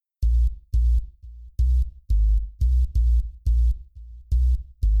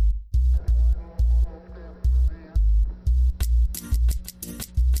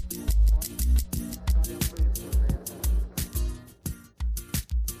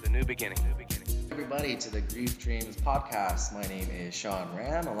new beginning. Everybody to the Grief Dreams podcast. My name is Sean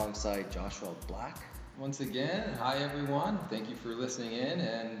Ram alongside Joshua Black. Once again, hi everyone. Thank you for listening in,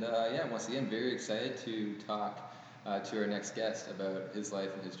 and once again, very excited to talk to our next guest about his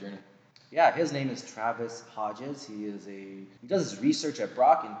life and his journey. Yeah, his name is Travis Hodges. He does his research at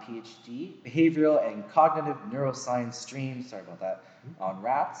Brock in PhD, behavioral and cognitive neuroscience stream. Sorry about that, on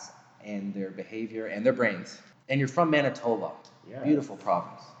rats and their behavior and their brains. And you're from Manitoba. Yeah. Beautiful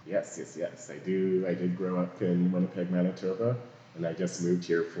province. Yes. I did grow up in Winnipeg, Manitoba, and I just moved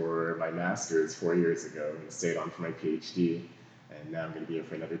here for my master's 4 years ago and stayed on for my PhD. And now I'm going to be here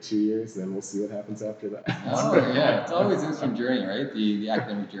for another 2 years, and then we'll see what happens after that. Oh, yeah. It's always an interesting journey, right? The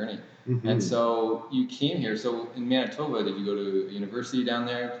academic journey. Mm-hmm. And so you came here. So in Manitoba, did you go to a university down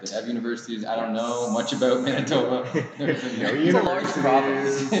there? Do they have universities? I don't know much about Manitoba. It's a large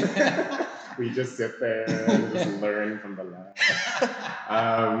province. We just sit there and just learn from the lab.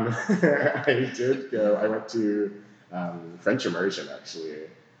 I went to French immersion actually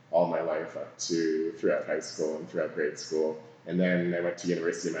all my life throughout high school and throughout grade school. And then I went to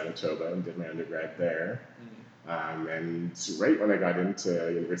University of Manitoba and did my undergrad there. And right when I got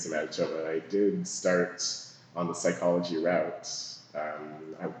into University of Manitoba, I did start on the psychology route.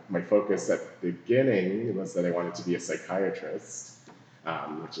 My focus at the beginning was that I wanted to be a psychiatrist,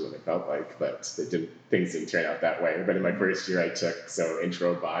 which is what I felt like, but things didn't turn out that way. But in my first year, I took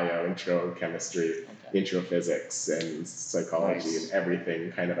intro bio, intro chemistry, intro physics, and psychology, and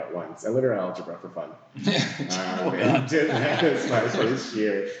everything kind of at once. I learned algebra for fun. And did that as my first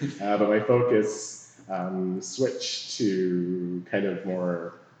year. But my focus switched to kind of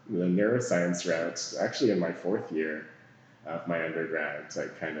more the neuroscience route actually in my fourth year of my undergrad. I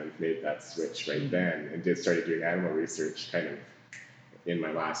kind of made that switch right then and started doing animal research kind of in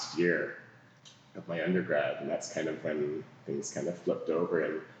my last year of my undergrad, and that's kind of when things kind of flipped over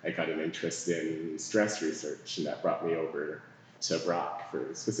and I got an interest in stress research, and that brought me over to Brock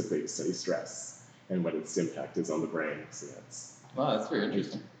specifically to study stress and what its impact is on the brain. So that's very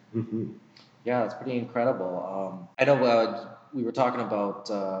interesting. Mm-hmm. Yeah, it's pretty incredible. I know we were talking about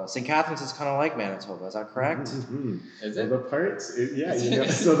St. Catharines is kind of like Manitoba. Is that correct? Mm-hmm. Is so it?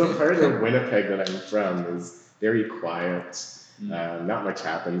 The part of Winnipeg that I'm from is very quiet. Not much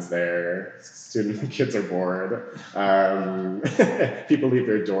happens there. Kids are bored. People leave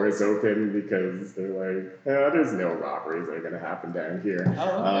their doors open because they're like, there's no robberies that are going to happen down here.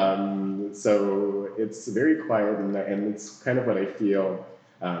 So it's very quiet, and it's kind of what I feel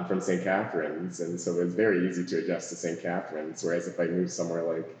from St. Catharines. And so it's very easy to adjust to St. Catharines. Whereas if I move somewhere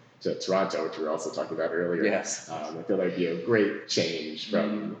like to Toronto, which we were also talking about earlier, yes. I feel like it'd be a great change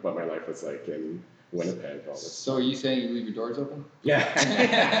from what my life was like in Winnipeg. So are you saying you leave your doors open? Yeah.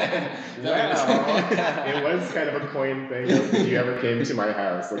 Well, it was kind of a coin thing. If you ever came to my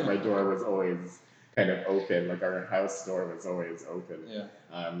house, like my door was always kind of open. Like our house door was always open. Yeah.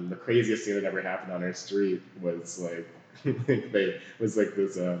 The craziest thing that ever happened on our street was like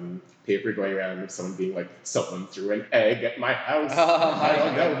this paper going around of someone being like, someone threw an egg at my house. I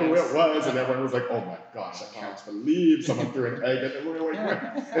don't know who it was. And everyone was like, oh my gosh, I can't believe someone threw an egg at them. We were like,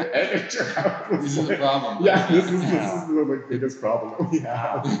 an egg at your house. This is the problem. Yeah, this is the biggest problem that we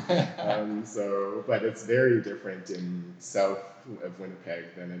have. But it's very different in south of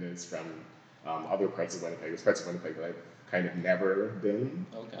Winnipeg than it is from other parts of Winnipeg. There's parts of Winnipeg that I've kind of never been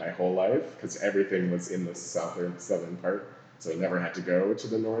my whole life because everything was in the southern part, so I never had to go to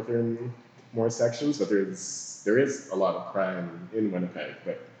the northern more sections. But there is a lot of crime in Winnipeg,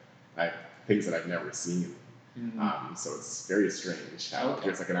 but things that I've never seen. So it's very strange how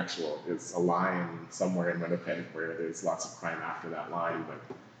there's like there's a line somewhere in Winnipeg where there's lots of crime after that line, but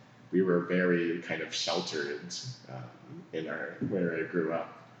we were very kind of sheltered where I grew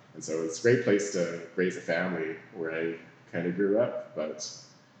up. And so it's a great place to raise a family where I kind of grew up, but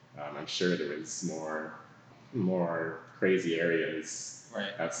I'm sure there was more crazy areas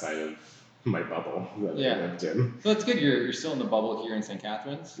outside of my bubble that I lived in. So it's good you're still in the bubble here in St.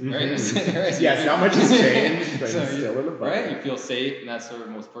 Catharines, right? Mm-hmm. Yes, not much has changed, but I'm still in the bubble. Right, you feel safe, and that's sort of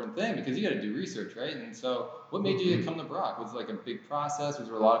the most important thing because you got to do research, right? And so what made you come to Brock? Was it like a big process? Was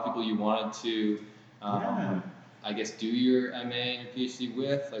there a lot of people you wanted to I guess do your MA and your PhD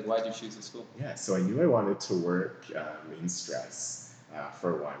with? Like, why did you choose the school? Yeah, so I knew I wanted to work in stress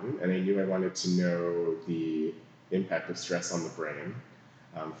for one, and I knew I wanted to know the impact of stress on the brain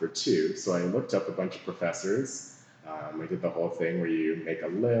for two. So I looked up a bunch of professors. I did the whole thing where you make a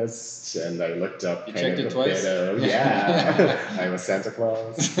list, and I looked up you kind checked of it a twice? bit of, I was Santa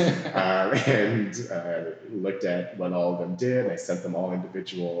Claus, and looked at what all of them did. I sent them all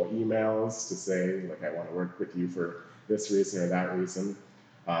individual emails to say, like, I want to work with you for this reason or that reason.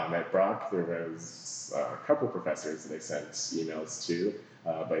 At Brock, there was a couple professors that I sent emails to,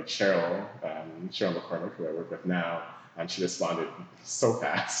 but Cheryl McCormick, who I work with now, she responded so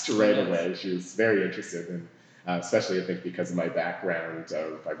fast right away. She was very interested in, especially I think because of my background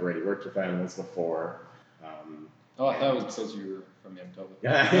of I've already worked with animals before. Oh, I thought it was because you were from Manitoba.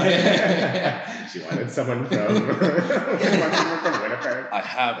 Yeah. She wanted someone from Winnipeg. I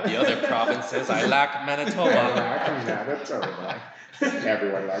have the other provinces. I lack Manitoba. I lack Manitoba.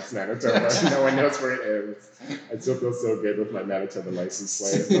 Everyone likes Manitoba. No one knows where it is. I still feel so good with my Manitoba license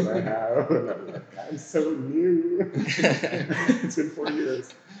plate that I have. And I'm like, I'm so new. It's been 4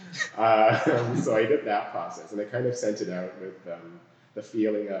 years. So I did that process, and I kind of sent it out with the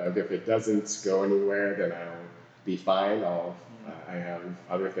feeling of if it doesn't go anywhere, then I'll be fine. I have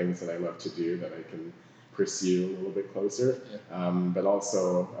other things that I love to do that I can pursue a little bit closer. But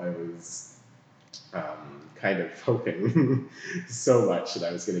also, I was kind of hoping so much that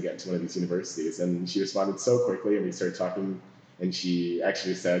I was going to get to one of these universities. And she responded so quickly, and we started talking. And she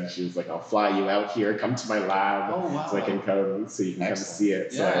actually said, she was like, I'll fly you out here, come to my lab, so I can come, so you can come see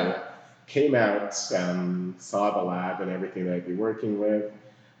it. So I came out, saw the lab and everything that I'd be working with.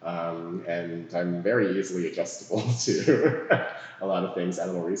 And I'm very easily adjustable to a lot of things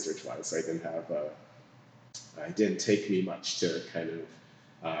animal research wise. So it didn't take me much to kind of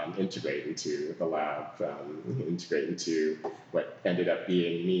integrate into the lab, integrate into what ended up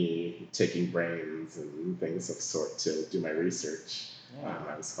being me taking brains and things of sort to do my research.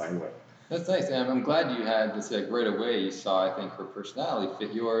 I was fine with. That's nice, and I'm glad you had this right away. You saw, I think, her personality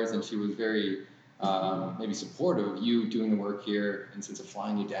fit yours, and she was very maybe supportive of you doing the work here, in the sense of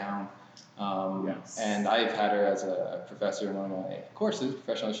flying you down. Yes. And I've had her as a professor in one of my courses,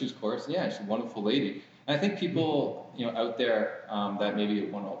 professional issues course. Yeah, she's a wonderful lady. And I think people, out there that maybe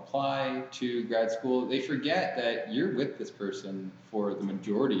want to apply to grad school, they forget that you're with this person for the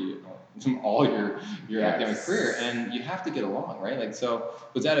majority of all your academic career, and you have to get along, right? Like, so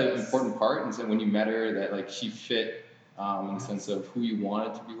was that an important part? And so when you met her, that like she fit in the sense of who you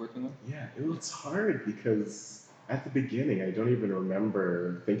wanted to be working with? Yeah, it was hard because at the beginning, I don't even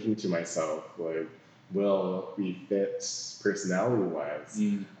remember thinking to myself, like, will we fit personality-wise?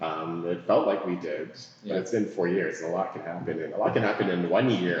 It felt like we did, but it's been 4 years, and a lot can happen. And a lot can happen in 1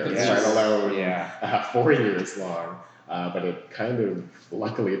 year, let alone 4 years long. But it kind of,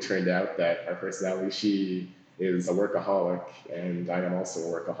 luckily, it turned out that our personality, she is a workaholic, and I am also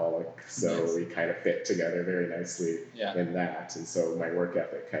a workaholic, so we kind of fit together very nicely in that. And so my work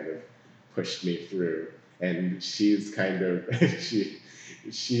ethic kind of pushed me through. And she's kind of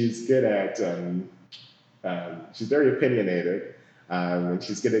she's good at she's very opinionated, and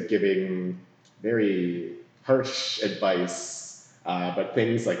she's good at giving very harsh advice, but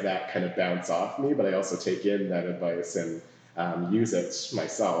things like that kind of bounce off me, but I also take in that advice and use it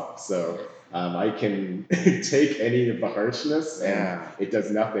myself. So I can take any of the harshness, and it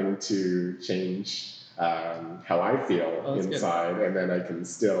does nothing to change how I feel inside, and then I can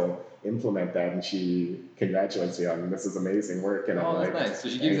still implement that. And she congratulates me on this is amazing work, and I'm like, that's nice. So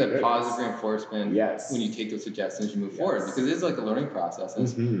she gives that positive reinforcement when you take those suggestions, you move forward, because it's like a learning process.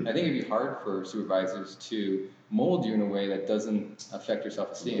 And I think it'd be hard for supervisors to mold you in a way that doesn't affect your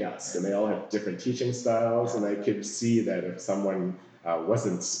self-esteem. Yes, and they all have different teaching styles, and I could see that if someone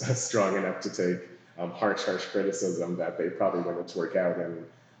wasn't strong enough to take harsh criticism, that they probably wouldn't work out in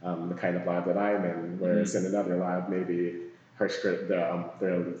the kind of lab that I'm in, whereas in another lab, maybe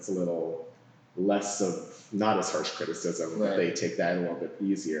it's a little less of not as harsh criticism, but they take that a little bit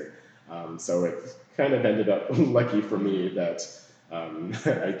easier. So it kind of ended up lucky for me that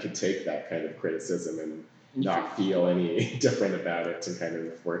I could take that kind of criticism and not feel any different about it, to kind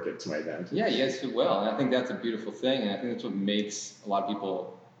of work it to my advantage. Yeah, yes, well, and I think that's a beautiful thing, and I think that's what makes a lot of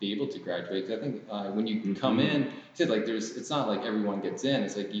people be able to graduate. Because I think when you come in, it's not like everyone gets in.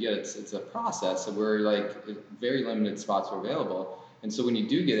 It's like it's a process. So we're like very limited spots are available, and so when you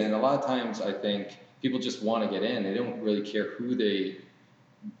do get in, a lot of times I think people just want to get in. They don't really care who they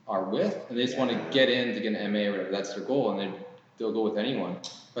are with, and they just want to get in to get an MA or whatever. That's their goal, and they'll go with anyone.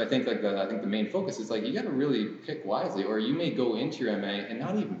 But I think the main focus is like you got to really pick wisely, or you may go into your MA and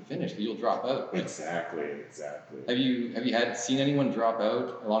not even finish because you'll drop out. Exactly. Have you seen anyone drop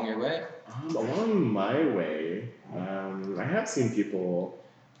out along your way? Along my way, I have seen people.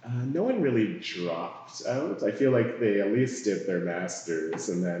 No one really dropped out. I feel like they at least did their masters,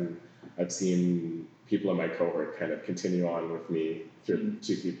 and then I've seen people in my cohort kind of continue on with me to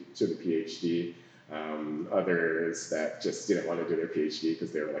the PhD. Others that just didn't want to do their PhD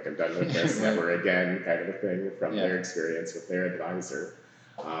because they were like, I'm done with this, never again, kind of a thing, from their experience with their advisor,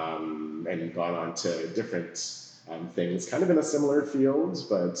 and gone on to different things kind of in a similar field,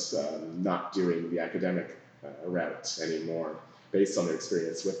 but not doing the academic route anymore based on their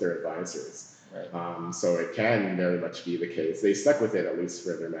experience with their advisors. Right. So it can very much be the case. They stuck with it at least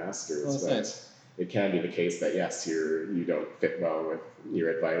for their masters, Well, that's but nice. it can be the case that yes, you don't fit well with your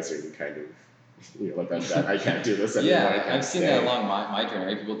advisor. You kind of like that. I can't do this anymore. I Yeah, can't I've seen stay. that along my journey,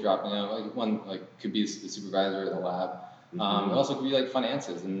 right? People dropping out, like one like could be the supervisor of the lab. It also could be like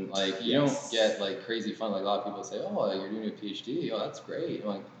finances, and like you Yes. don't get like crazy fun. Like a lot of people say, "Oh, like, you're doing a PhD. Oh, that's great." I'm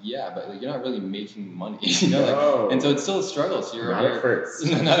like, yeah, but like, you're not really making money, you know. No. Like, and so it's still a struggle. So Not at first.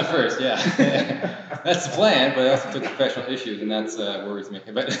 not at first, yeah. That's the plan, but I also took professional issues, and that's worries me.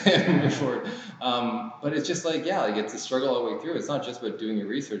 But moving forward, but it's just like yeah, like it's a struggle all the way through. It's not just about doing your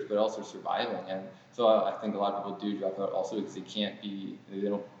research, but also surviving. And so I think a lot of people do drop out also because they can't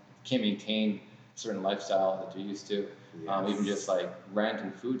maintain a certain lifestyle that they're used to. Yes. Even just like rent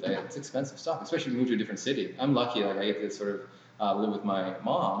and food, like, it's expensive stuff, especially if you move to a different city. I'm lucky, like I get to sort of live with my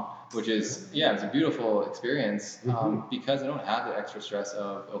mom, which is it's a beautiful experience because I don't have the extra stress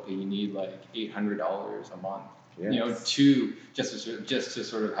of okay, you need like $800 a month, Yes. to just to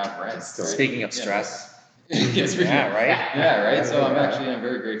sort of have rent. Just to- Right? Speaking of stress, Yes, yeah, right? Yeah, right. So I'm Yeah.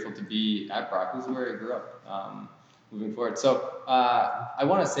 very grateful to be at Brock. This is where I grew up. Moving forward, so I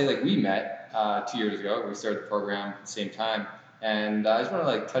want to say like we met 2 years ago. We started the program at the same time, and I just want to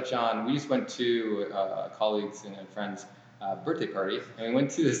like touch on. We just went to colleagues and friends' birthday party, and we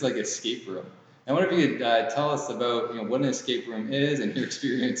went to this like escape room. I wonder if you could tell us about what an escape room is and your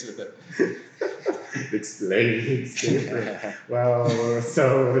experience with it. Explain escape room. Well,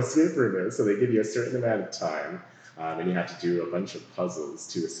 so the escape room is so they give you a certain amount of time, and you have to do a bunch of puzzles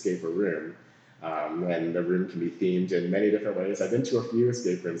to escape a room. And the room can be themed in many different ways. I've been to a few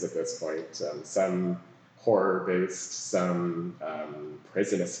escape rooms at this point. Some horror based, some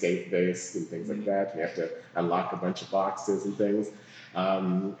prison escape based, and things like that. You have to unlock a bunch of boxes and things.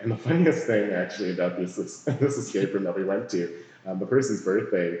 And the funniest thing actually about this escape room that we went to, the person's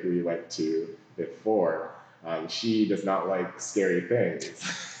birthday who we went to before, she does not like scary things.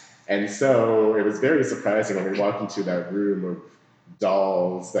 And so it was very surprising when we walked into that room of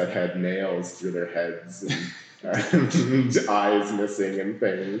dolls that had nails through their heads and eyes missing and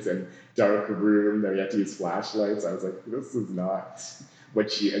things, and dark room that we had to use flashlights. I was like, this is not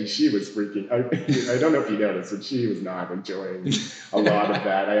what she was freaking out. I don't know if you noticed, but she was not enjoying a lot of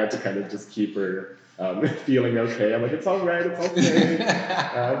that. I had to kind of just keep her feeling okay. I'm like, it's all right, it's okay,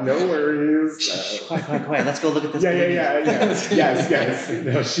 no worries. Quiet, let's go look at this. Yes.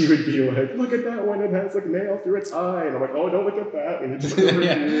 No, she would be like, look at that one, it has like a nail through its eye, and I'm like, oh, don't look at that. We need to look over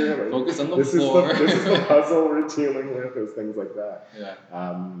here. Like, Focus on the this floor. This is the puzzle we're dealing with, is things like that. Yeah.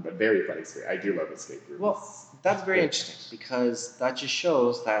 But very funny story. I do love escape rooms. Well, that's very interesting because that just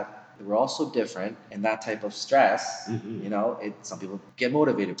shows that we're all so different, and that type of stress, some people get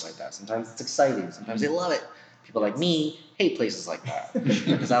motivated by that. Sometimes it's exciting. Sometimes they love it. People like me hate places like that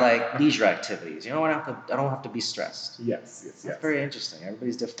because I like leisure activities. I don't have to be stressed. Yes. That's very interesting.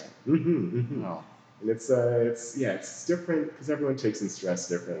 Everybody's different. And it's different because everyone takes in stress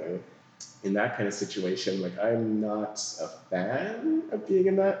differently. In that kind of situation, like I'm not a fan of being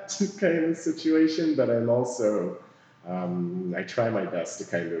in that kind of situation, but I'm also I try my best to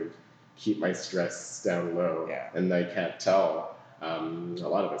kind of keep my stress down low. Yeah. And I can't tell. A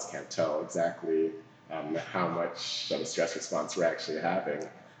lot of us can't tell exactly how much of a stress response we're actually having.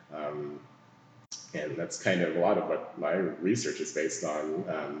 And that's kind of a lot of what my research is based on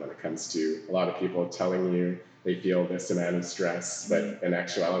when it comes to a lot of people telling you they feel this amount of stress, but in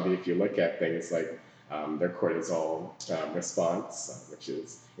actuality, if you look at things like their cortisol response, which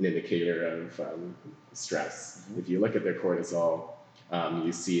is an indicator of stress, if you look at their cortisol,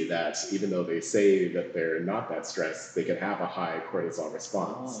 you see that even though they say that they're not that stressed, they can have a high cortisol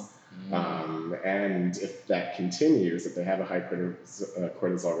response. And if that continues, if they have a high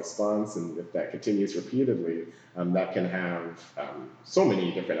cortisol response, and if that continues repeatedly, that can have so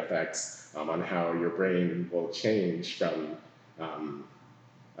many different effects on how your brain will change from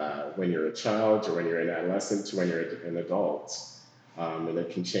when you're a child or when you're an adolescent to when you're an adult. And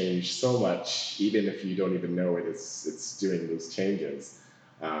it can change so much, even if you don't even know it's doing those changes.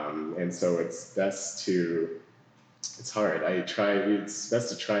 And so it's hard. It's best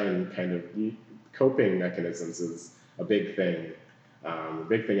to try and kind of coping mechanisms is a big thing. A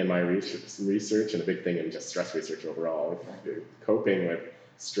big thing in my research and a big thing in just stress research overall. Coping with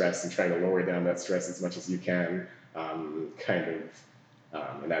stress and trying to lower down that stress as much as you can, and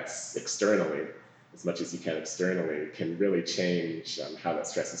that's externally, as much as you can externally, can really change how that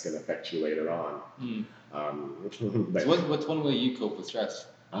stress is going to affect you later on. So what's one way you cope with stress?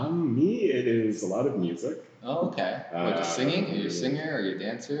 Me, it is a lot of music. Oh, okay. What, just singing? Are you a singer? Are you a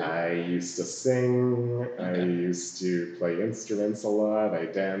dancer? I used to sing. I Okay. used to play instruments a lot. I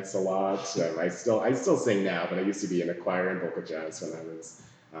dance a lot. I still sing now, but I used to be in a choir and vocal jazz when I was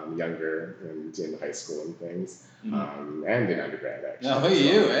younger and in high school and things, and in undergrad actually. No, as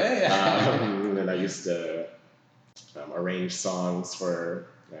you, well. eh? And I used to arrange songs for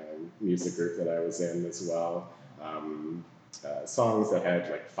music group that I was in as well. Um, Songs that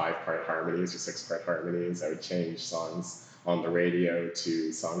had like 5-part harmonies or 6-part harmonies. I would change songs on the radio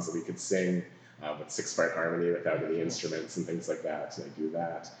to songs that we could sing with 6-part harmony without any instruments and things like that. And I do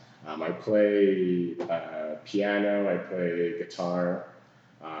that. I play piano. I play guitar.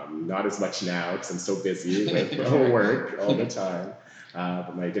 Not as much now because I'm so busy with work all the time.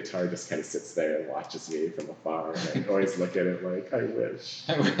 But my guitar just kind of sits there and watches me from afar, and I always look at it like, I wish.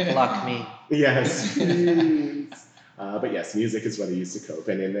 Pluck me. Yes, please. But yes, music is what I use to cope.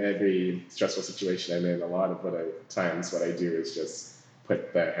 And in every stressful situation I'm in, a lot of what I do is just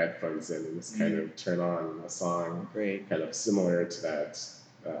put the headphones in and just kind of turn on a song Great. kind of similar to that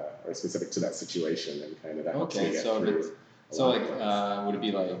or specific to that situation, and kind of that helps me Okay, get so through. so like, would it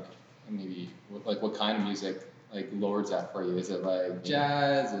be like maybe like what kind of music like lowers that for you? Is it like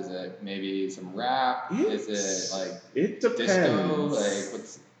jazz? Is it maybe some rap? Is it like It depends. disco? Like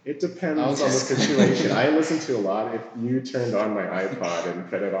what's It depends Oh, on the okay. situation. I listen to a lot. If you turned on my iPod and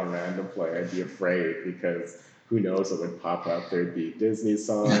put it on random play, I'd be afraid because who knows what would pop up. There'd be Disney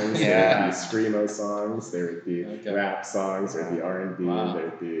songs, Yeah. there'd be screamo songs, there would be Okay. rap songs, there'd be R&B, Wow.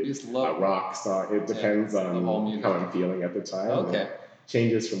 there'd You be just a love rock song. It depends the whole on music. how I'm feeling at the time. and Okay. it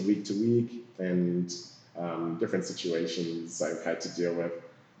changes from week to week, and different situations I've had to deal with.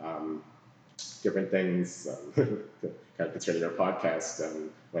 Different things, kind of concerning our podcast,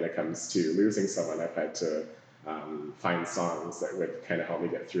 when it comes to losing someone, I've had to find songs that would kind of help me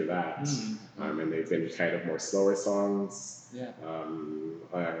get through that. And they've been kind of more slower songs. Yeah.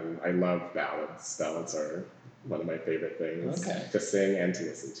 I love ballads. Ballads are one of my favorite things Okay. to sing and to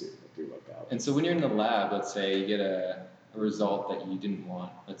listen to. I do love ballads. And so when you're in the lab, let's say you get a result that you didn't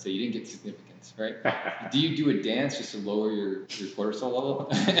want. Let's say you didn't get significance, right? Do you do a dance just to lower your cortisol level?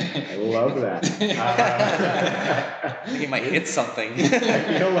 I love that. I think you might hit something.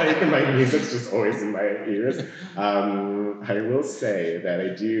 I feel like my music's just always in my ears. I will say that I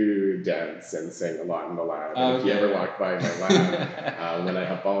do dance and sing a lot in the lab. And if you Okay. ever walk by my lab, when I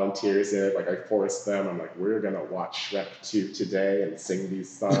have volunteers in it, like I force them, I'm like, we're gonna watch Shrek 2 today and sing these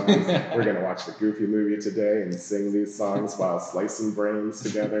songs. We're gonna watch the Goofy movie today and sing these songs while slicing brains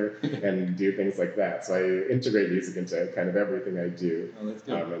together and do things like that. So I integrate music into kind of everything I do. Oh, that's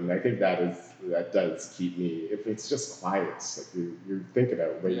good. And I think that does keep me. If it's just quiet, like you think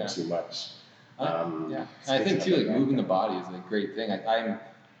about way Yeah. too much. Yeah, it's and I good think to too, have like that moving the background. body is a great thing. I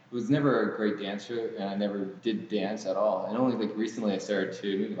was never a great dancer, and I never did dance at all. And only like recently I started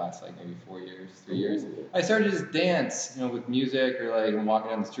to, maybe the last like maybe 4 years, 3 years. Ooh. I started to just dance, with music or like I'm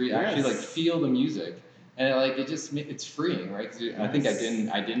walking down the street. Actually, like Yes. feel the music, and it's freeing, right? 'Cause I think Yes.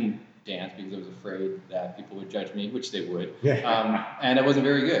 I didn't dance because I was afraid that people would judge me, which they would. Yeah. And I wasn't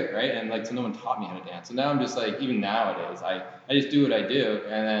very good, right? And like so no one taught me how to dance. So now I'm just like even nowadays I just do what I do,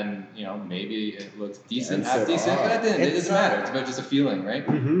 and then maybe it looks decent, Dance half it decent, off. but at the end it It's, doesn't matter. It's about just a feeling, right?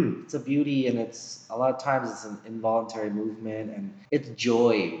 Mm-hmm. It's a beauty, and it's a lot of times it's an involuntary movement, and it's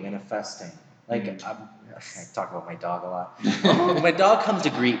joy manifesting. Like I talk about my dog a lot. When my dog comes to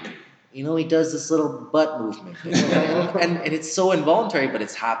greet me, he does this little butt movement, and it's so involuntary, but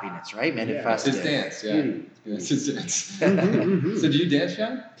it's happiness, right? It's Manifested. his dance, yeah. Beauty. It's his dance. Mm-hmm. So do you dance,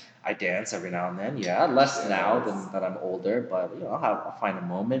 John? I dance every now and then, yeah. Less now Yes. than that I'm older, but I'll find a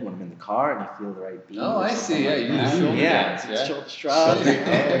moment when I'm in the car and you feel the right beat. Oh, or I something see, yeah, like you do the that. shoulder Yeah, dance, yeah. shoulder shrug. Shoulder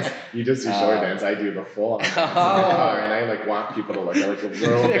dance. You just do shoulder dance. I do the full on dance in the car, and I like want people to look. I like to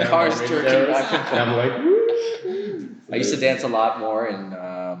roll The down car's my jerking windows, back and and I'm like, woo. I used to dance a lot more in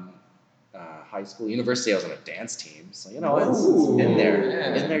high school, university. I was on a dance team, so it's been there,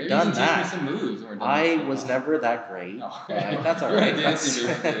 Yeah, been there, maybe done you can teach me that. some moves. When we're done I this. was never that great, Oh, but that's all You're right. a dancing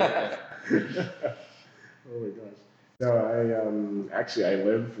baby, okay. Oh my gosh. No, I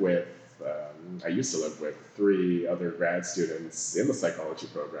live with. I used to live with 3 other grad students in the psychology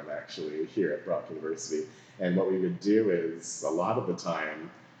program actually here at Brock University, and what we would do is a lot of the time,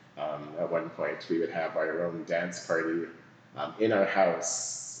 at one point we would have our own dance party in our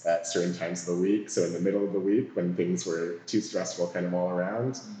house at certain times of the week. So in the middle of the week, when things were too stressful, kind of all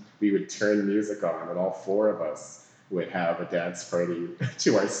around, we would turn music on, and all 4 of us would have a dance party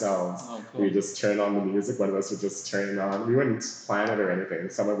to ourselves. Oh, We would cool. just turn on the music. One of us would just turn it on. We wouldn't plan it or anything.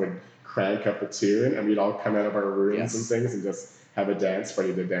 Someone would crank up a tune, and we'd all come out of our rooms Yes. and things and just have a dance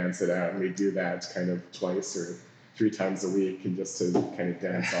party to dance it out, and we do that kind of twice or 3 times a week, and just to kind of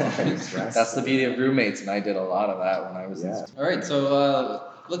dance off any stress. That's the beauty of roommates, and I did a lot of that when I was in Yeah. school. All right, so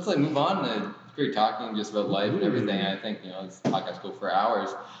let's like move on. It's great talking just about life and everything. I think this podcast go for hours.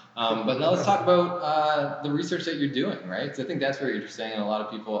 But now let's talk about the research that you're doing, right? Because I think that's very interesting, and a lot of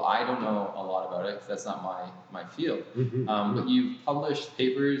people, I don't know a lot about it because that's not my field. But you've published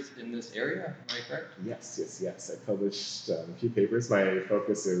papers in this area, am I correct? Yes. I published a few papers. My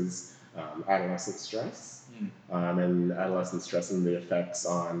focus is adolescent stress. And adolescent stress and the effects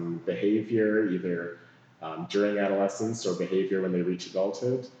on behavior, either during adolescence or behavior when they reach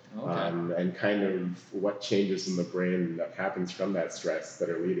adulthood, and kind of what changes in the brain that happens from that stress that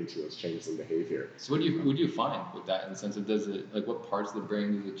are leading to those changes in behavior. So what do you find with that, in the sense of, does it, like, what parts of the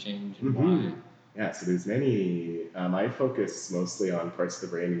brain does it change and why? Yeah, so there's many. I focus mostly on parts of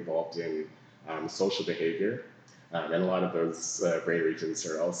the brain involved in social behavior. And a lot of those brain regions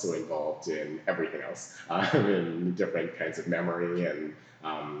are also involved in everything else, in different kinds of memory, and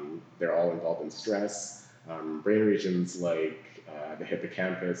they're all involved in stress. Brain regions like the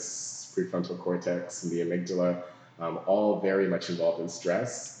hippocampus, prefrontal cortex, and the amygdala, all very much involved in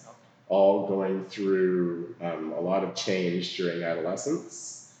stress, all going through a lot of change during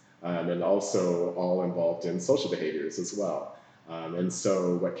adolescence, and also all involved in social behaviors as well. And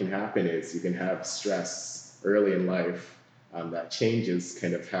so what can happen is you can have stress early in life that changes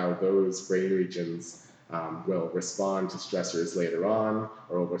kind of how those brain regions will respond to stressors later on,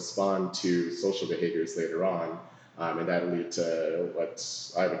 or will respond to social behaviors later on. And that'll lead to what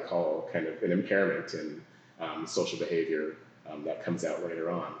I would call kind of an impairment in social behavior that comes out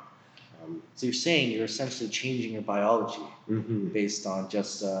later on. So you're saying you're essentially changing your biology based on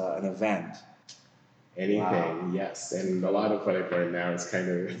just an event. Anything, yes. And a lot of what I've learned now is kind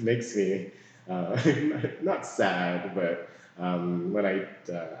of, it makes me not sad, but when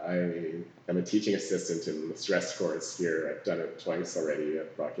I'm a teaching assistant in the stress course here. I've done it twice already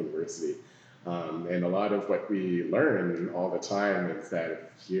at Brock University. And a lot of what we learn all the time is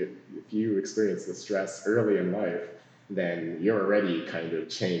that if you experience the stress early in life, then you're already kind of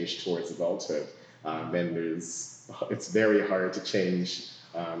changed towards adulthood. And it's very hard to change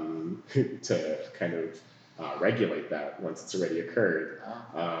to kind of regulate that once it's already occurred.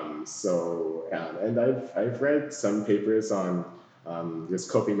 And I've read some papers on there's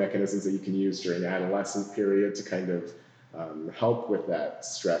coping mechanisms that you can use during the adolescent period to kind of help with that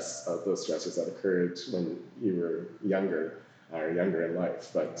stress, of those stressors that occurred when you were younger in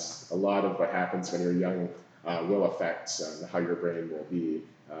life. But a lot of what happens when you're young will affect how your brain will be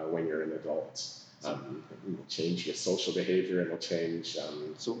when you're an adult. It will change your social behavior, and will change.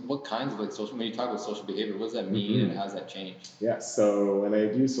 So what kinds of like social, when you talk about social behavior, what does that mean and how does that change? Yeah, so when I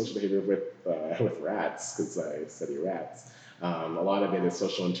do social behavior with rats, because I study rats, a lot of it is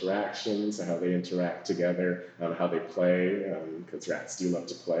social interactions, how they interact together, how they play, because rats do love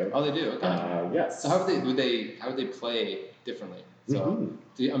to play. Oh, they do. Okay. Yes. So how would they play differently? So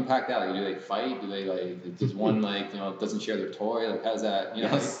do you unpack that? Like, do they fight? Do they like? Does one doesn't share their toy? Like, how's that?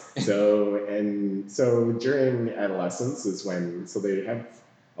 Yes. So during adolescence is when they have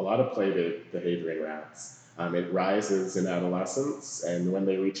a lot of play behavior in rats. It rises in adolescence, and when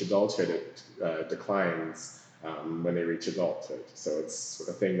they reach adulthood, it declines when they reach adulthood. So it's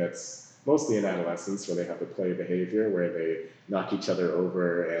a thing that's mostly in adolescence, where they have the play behavior, where they knock each other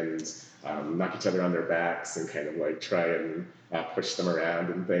over and knock each other on their backs and kind of like try and push them around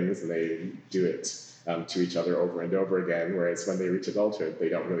and things, and they do it to each other over and over again. Whereas when they reach adulthood, they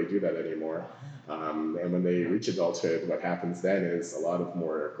don't really do that anymore. And when they reach adulthood, what happens then is a lot of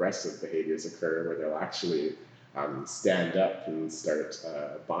more aggressive behaviors occur, where they'll actually stand up and start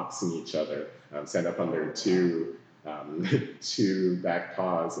boxing each other, stand up on their two back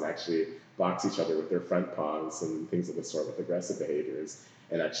paws and actually box each other with their front paws and things of the sort, with aggressive behaviors,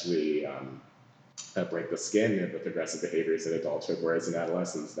 and actually break the skin with aggressive behaviors in adulthood, whereas in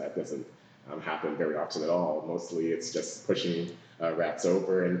adolescence that doesn't happen very often at all. Mostly it's just pushing rats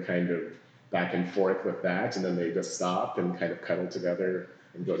over and kind of back and forth with that, and then they just stop and kind of cuddle together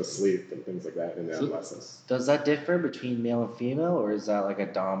and go to sleep and things like that in adolescence. Does that differ between male and female, or is that like a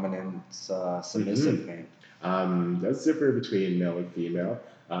dominant submissive thing? Does differ between male and female.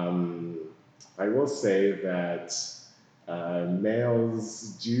 I will say that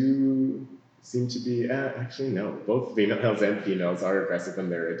males do seem to be, actually no, both males and females are aggressive when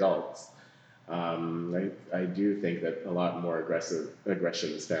they're adults. I do think that a lot more aggression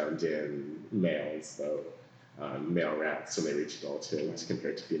is found in males, though, male rats when they reach adulthood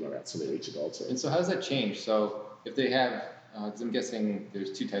compared to female rats when they reach adulthood. And so how does that change? So if they have 'cause I'm guessing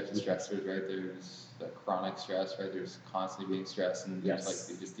there's two types of stressors, right? There's the chronic stress, right? There's constantly being stressed, and there's Yes.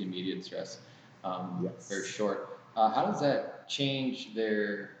 like just the immediate stress, very Yes. short. How does that change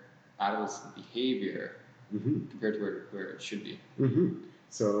their adolescent behavior Mm-hmm. compared to where it should be? Mm-hmm.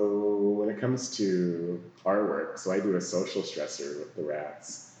 So when it comes to our work, so I do a social stressor with the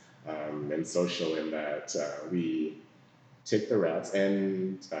rats, and social in that we take the rats,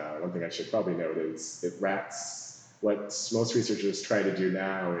 and one thing I should probably note is if rats, what most researchers try to do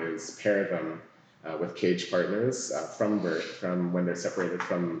now is pair them with cage partners from birth, from when they're separated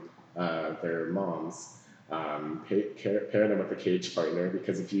from their moms. Pair them with a cage partner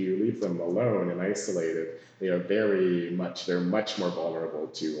because if you leave them alone and isolated, they're much more vulnerable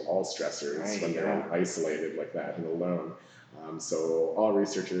to all stressors Right, when they're yeah. isolated like that and alone. So all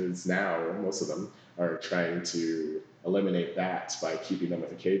researchers now, most of them, are trying to eliminate that by keeping them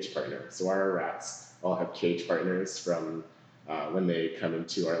with a cage partner. So our rats all have cage partners from when they come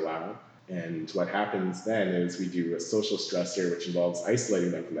into our lab. And what happens then is we do a social stressor, which involves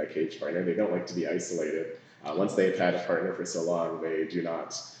isolating them from that cage partner. They don't like to be isolated. Once they've had a partner for so long, they do not.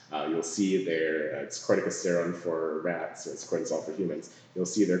 You'll see their, it's corticosterone for rats, so it's cortisol for humans. You'll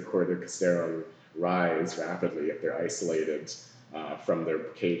see their corticosterone rise rapidly if they're isolated from their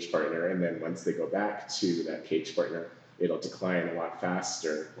cage partner. And then once they go back to that cage partner, it'll decline a lot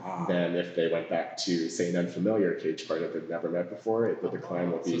faster Wow. than if they went back to, say, an unfamiliar cage partner they've never met before. The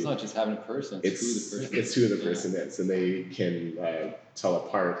decline will be. So it's not just having a person; it's who the person. It's who the person is, and they can tell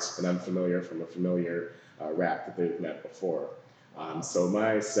apart an unfamiliar from a familiar rat that they've met before. So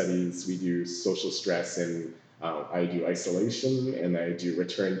my studies, we do social stress, and I do isolation, and I do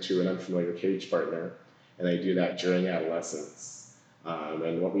return to an unfamiliar cage partner, and I do that during adolescence.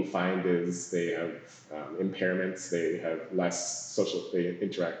 And what we find is they have impairments, they have less social, they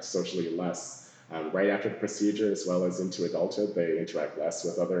interact socially less. Right after the procedure, as well as into adulthood, they interact less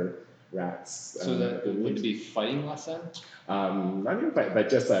with other rats. So that would it be fighting less then? Not even fight, but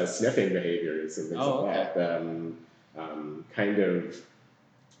just sniffing behaviors and things like that. Kind of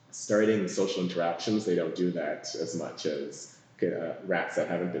starting social interactions, they don't do that as much as rats that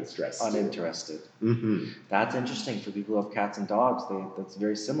haven't been stressed. Uninterested. Mm-hmm. That's interesting for people who have cats and dogs. That's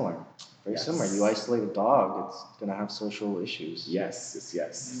very similar. Very Yes. similar. You isolate a dog, it's going to have social issues. Yes.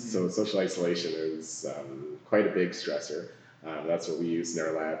 So social isolation is quite a big stressor. That's what we use in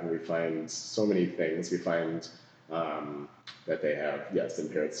our lab, and we find so many things. We find that they have, yes,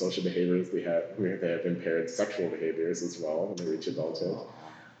 impaired social behaviors. They have impaired sexual behaviors as well when they reach adulthood.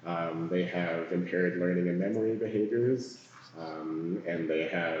 They have impaired learning and memory behaviors, and they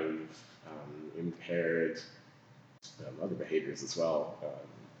have impaired other behaviors as well.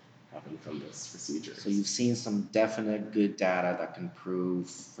 Happen from this procedure. So you've seen some definite good data that can prove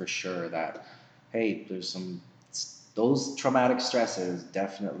for sure that, hey, those traumatic stresses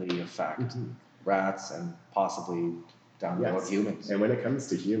definitely affect rats and possibly down the road humans. And when it comes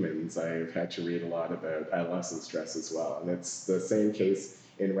to humans, I've had to read a lot about adolescent stress as well. And it's the same case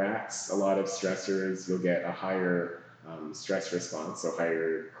in rats. A lot of stressors, you'll get a higher stress response, so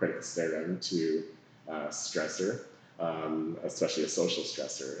higher corticosterone to stressor. Especially a social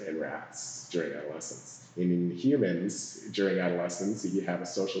stressor in rats during adolescence. In humans, during adolescence, if you have a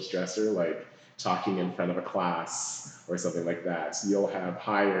social stressor like talking in front of a class or something like that, you'll have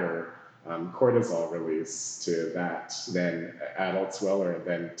higher cortisol release to that than adults will, or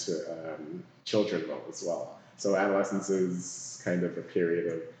than to children will as well. So adolescence is kind of a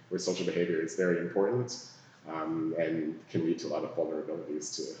period where social behavior is very important. And can lead to a lot of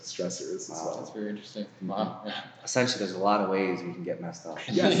vulnerabilities to stressors as well. That's very interesting. Wow. Essentially, there's a lot of ways we can get messed up.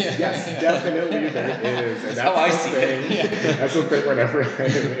 Yes, definitely there is. And That's how I see it. That's the thing whenever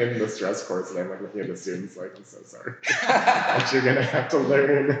I'm in the stress course and I'm like looking at the students like, I'm so sorry. But you're going to have to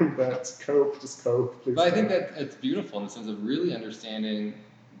learn, but just cope. Please. But I think that it's beautiful in the sense of really understanding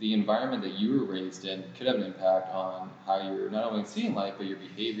the environment that you were raised in could have an impact on how you're not only seeing life, but your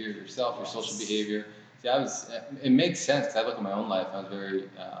behavior, yourself, your social behavior. See, it makes sense because I look at my own life. I was very,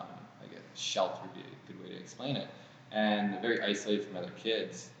 I guess, sheltered would be a good way to explain it, and very isolated from other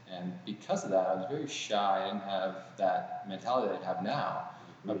kids. And because of that, I was very shy. I didn't have that mentality that I have now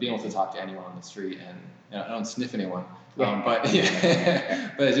of being able to talk to anyone on the street. And I don't sniff anyone, but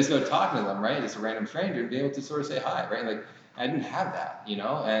just go talking to them, right? Just a random stranger, and be able to sort of say hi, right? Like I didn't have that,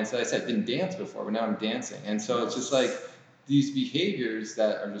 And so I said, I didn't dance before, but now I'm dancing. And so it's just like these behaviors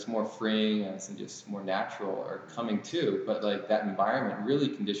that are just more freeing and just more natural are coming too, but like that environment really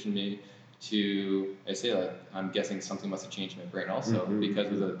conditioned me to, I say like, I'm guessing something must have changed in my brain also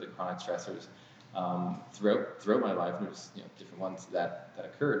because of the chronic stressors throughout my life, and there's different ones that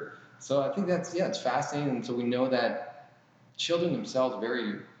occurred. So I think it's fascinating. And so we know that children themselves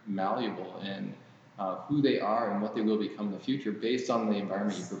very malleable in who they are and what they will become in the future based on the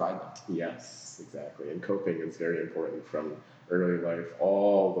environment you provide them. Yes, exactly. And coping is very important from early life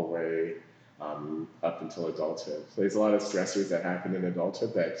all the way up until adulthood. So there's a lot of stressors that happen in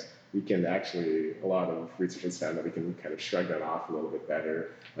adulthood that we can actually, a lot of research has found that we can kind of shrug that off a little bit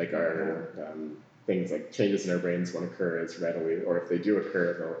better. Like our things like changes in our brains won't occur as readily, or if they do occur,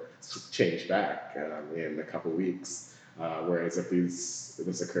 they'll change back in a couple weeks. Whereas if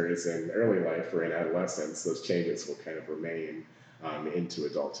this occurs in early life or in adolescence, those changes will kind of remain into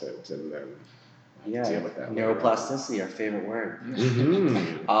adulthood, and then Yeah, deal with that later on. neuroplasticity, our favorite word.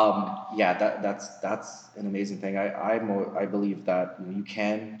 Yeah, that's an amazing thing. I believe that you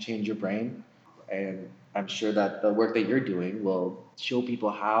can change your brain, and I'm sure that the work that you're doing will show people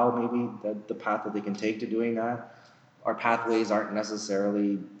how maybe the path that they can take to doing that. Our pathways aren't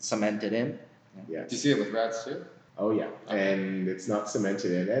necessarily cemented in. Do you Yes. see it with rats too? Oh yeah, and it's not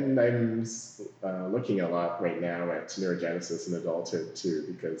cemented in. And I'm looking a lot right now at neurogenesis in adulthood too,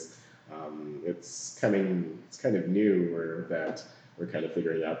 because it's kind of new, or that we're kind of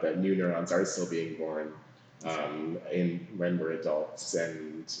figuring out that new neurons are still being born in when we're adults,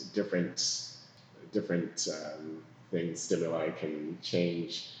 and different things, stimuli can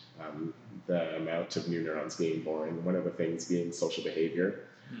change the amount of new neurons being born. One of the things being social behavior.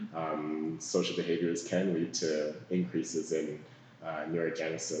 Social behaviors can lead to increases in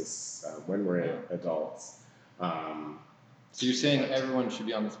neurogenesis when we're adults. So you're saying everyone should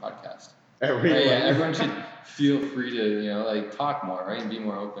be on this podcast? Everyone, Right, yeah, everyone should feel free to, like talk more, right, and be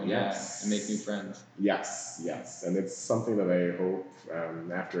more open, Yes. and make new friends. Yes, and it's something that I hope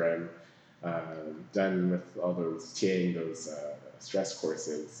after I'm done with all those TAing those stress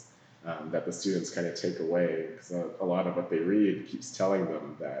courses, that the students kind of take away, because a lot of what they read keeps telling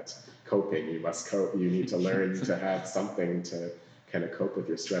them that coping, you must cope, you need to learn to have something to kind of cope with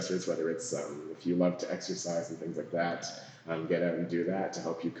your stressors, whether it's if you love to exercise and things like that, get out and do that to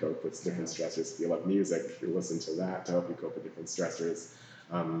help you cope with different stressors. If you love music, you listen to that to help you cope with different stressors.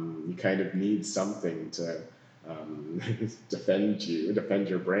 You kind of need something to defend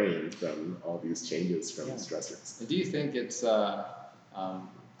your brain from all these changes from stressors. And do you think it's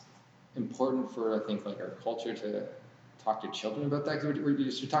important for, I think, like our culture to talk to children about that?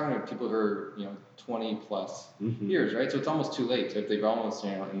 Because you're talking to people who are 20 plus years, right? So it's almost too late. So if they've almost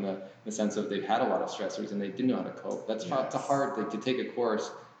in the sense of they've had a lot of stressors and they didn't know how to cope, that's it's a hard thing to take a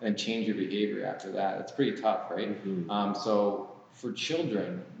course and then change your behavior after that. It's pretty tough, right? So for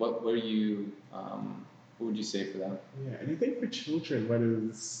children, what would you say for them? Yeah, and I think for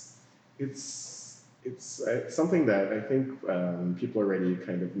children, it's something that I think people already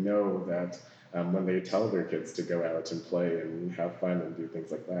kind of know, that when they tell their kids to go out and play and have fun and do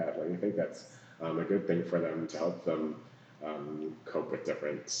things like that, I think that's a good thing for them, to help them cope with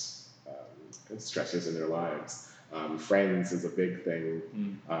different stressors in their lives. Friends is a big thing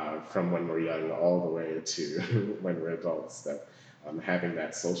from when we're young all the way to when we're adults, that having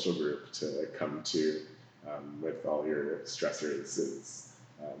that social group to come to with all your stressors is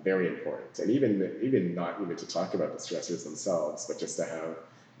very important. And even not even to talk about the stressors themselves, but just to have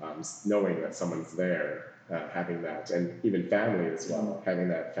knowing that someone's there, having that, and even family as well, having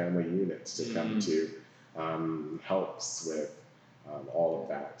that family unit to come to helps with all of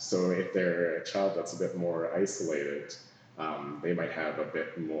that. So if they're a child that's a bit more isolated, they might have a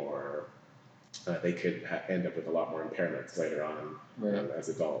bit more. They could end up with a lot more impairments later on as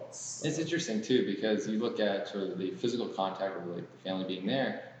adults. It's interesting too, because you look at sort of the physical contact of like the family being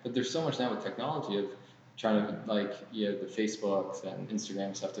there, but there's so much now with technology of trying to the Facebooks and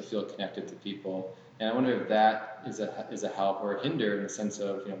Instagram stuff to feel connected to people. And I wonder if that is a help or a hinder in the sense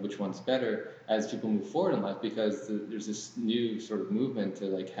of which one's better as people move forward in life, because there's this new sort of movement to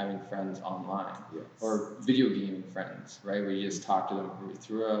like having friends online or video gaming friends, right? Where you just talk to them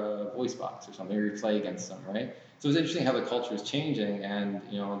through a voice box or something, or you play against them, right? So it's interesting how the culture is changing, and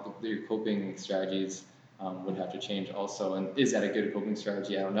your coping strategies would have to change also. And is that a good coping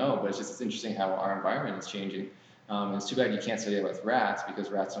strategy? I don't know, but it's interesting how our environment is changing. And it's too bad you can't say that with rats, because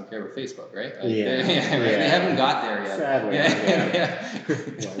rats don't care about Facebook, right? Like, they haven't got there yet. Sadly,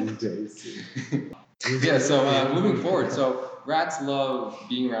 one day soon. So moving forward, so rats love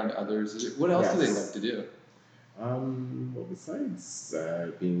being around others. What else do they love to do? Well, besides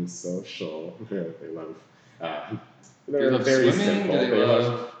being social, they love. They love very swimming. simple. They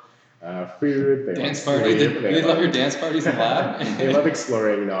love food. They dance love parties. sleep. They love your dance parties in lab. They love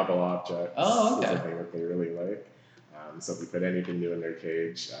exploring novel objects. Oh, okay. Is a thing that they really like. So if you put anything new in their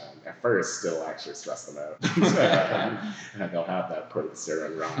cage, at first it'll actually stress them out. And they'll have that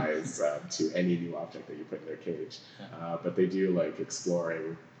protosterone rise to any new object that you put in their cage. But they do like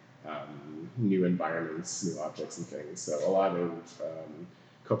exploring new environments, new objects and things. So a lot of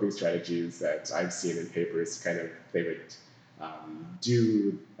coping strategies that I've seen in papers they would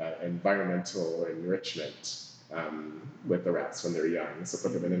do environmental enrichment with the rats when they're young. So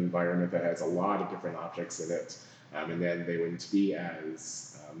put them in an environment that has a lot of different objects in it, and then they wouldn't be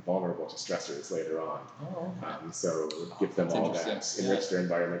as vulnerable to stressors later on. Oh, okay. So give them That's all that, interesting. enrich their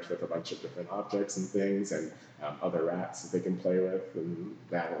environment with a bunch of different objects and things, and other rats that they can play with, and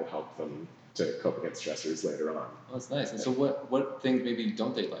that will help them to cope against stressors later on. Oh, that's nice. And so what things maybe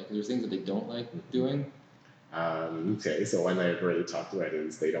don't they like? Are there things that they don't like doing? Okay, so one I've already talked about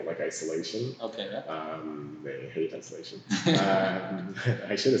is they don't like isolation. Okay, yeah. They hate isolation.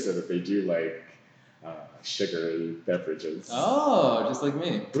 I should have said that they do like sugary beverages. Oh, just like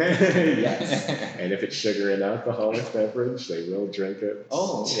me. Yes. And if it's sugar and alcoholic beverage, they will drink it.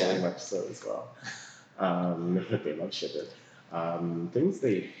 Oh, okay. Very much so as well. But they love sugar. Things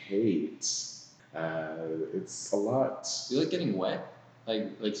they hate. It's a lot. Do you like getting wet?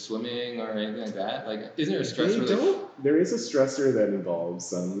 Like swimming or anything like that? Like, isn't there a stress They relief? don't. There is a stressor that involves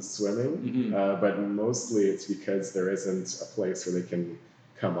some swimming, but mostly it's because there isn't a place where they can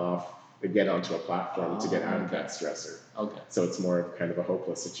come off and get onto a platform to get out of that stressor. Okay. So it's more of kind of a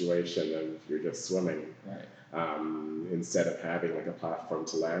hopeless situation of you're just swimming. Right. Instead of having like a platform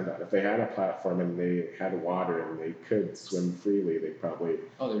to land on. If they had a platform and they had water and they could swim freely, they probably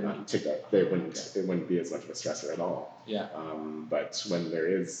take that. It wouldn't be as much of a stressor at all. Yeah. But when there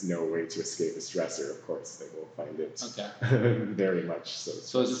is no way to escape a stressor, of course they will find it very much so.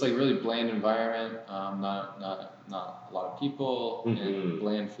 So it's just like really bland environment, not a lot of people, and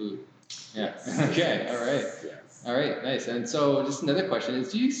bland food. Yeah. Yes. Okay. All right. Yes. All right, nice. And so just another question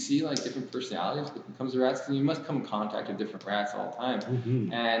is, do you see like different personalities when it comes to rats? Because you must come in contact with different rats all the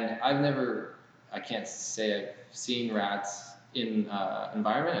time. And I can't say I've seen rats in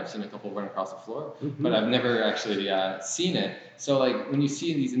environment. I've seen a couple run across the floor, but I've never actually seen it. So like when you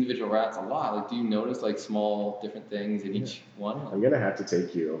see these individual rats a lot, like do you notice like small different things in each one? I'm gonna have to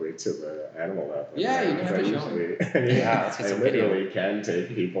take you over to the animal lab. Yeah, you're gonna have to show me. Yeah, I literally can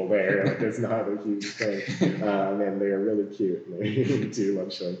take people there. Like it's not a huge thing, and they're really cute. They do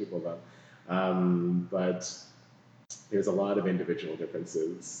love showing people them. But there's a lot of individual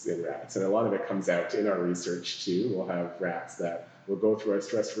differences in rats, and a lot of it comes out in our research too. We'll have rats that will go through our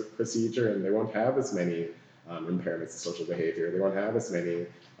stress procedure, and they won't have as many impairments in social behavior. They won't have as many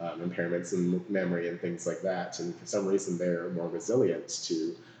impairments in memory and things like that. And for some reason, they're more resilient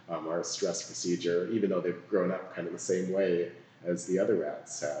to our stress procedure, even though they've grown up kind of the same way as the other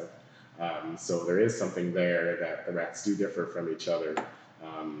rats have. So there is something there that the rats do differ from each other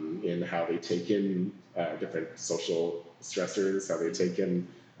in how they take in different social stressors, how they take in,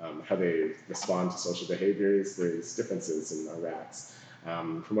 how they respond to social behaviors. There's differences in our rats.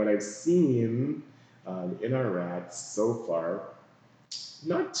 From what I've seen in our rats so far,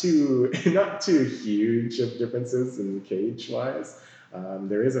 not too huge of differences in cage wise.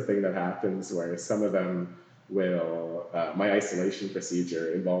 There is a thing that happens where some of them will, my isolation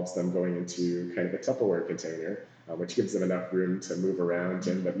procedure involves them going into kind of a Tupperware container, which gives them enough room to move around,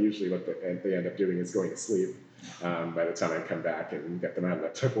 but usually what they end up doing is going to sleep by the time I come back and get them out of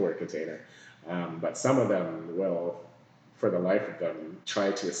that Tupperware container. But some of them will, for the life of them,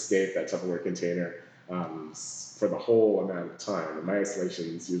 try to escape that Tupperware container for the whole amount of time. And my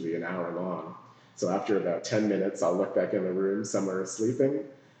isolation is usually an hour long. So after about 10 minutes, I'll look back in the room, some are sleeping,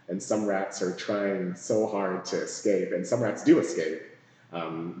 and some rats are trying so hard to escape, and some rats do escape,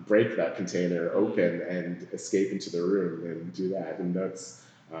 break that container open and escape into the room and do that. And that's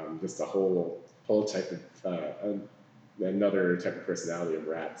just a whole type of, another type of personality of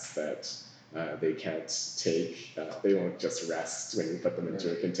rats that they can't take. They won't just rest when you put them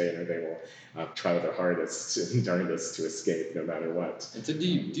into a container. They will try their hardest and darndest to escape no matter what. And so do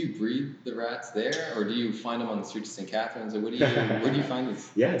you breed the rats there, or do you find them on the streets of St. Catharines, or where do you find these?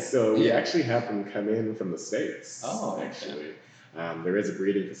 Yeah, so we actually have them come in from the States. Oh, okay. Actually. There is a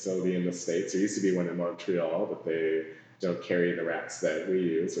breeding facility in the States. There used to be one in Montreal, but they don't carry the rats that we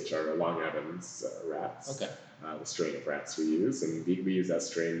use, which are Long Evans rats. Okay. The strain of rats we use, and we use that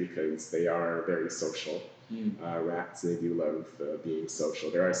strain because they are very social. Rats, they do love being social.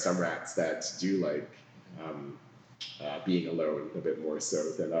 There are some rats that do like being alone a bit more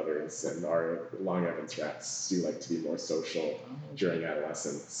so than others, and our Long Evans rats do like to be more social during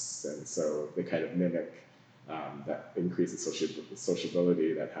adolescence, and so they kind of mimic that increases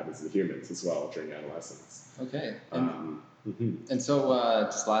sociability that happens in humans as well during adolescence. Okay. Mhm. And so,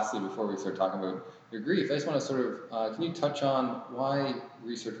 just lastly, before we start talking about your grief, I just want to sort of, can you touch on why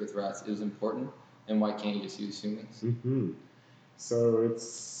research with rats is important and why can't you just use humans? So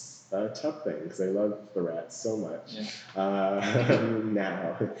it's a tough thing because I love the rats so much Yeah.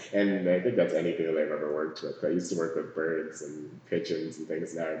 now, and I think that's anything that I've ever worked with. I used to work with birds and pigeons and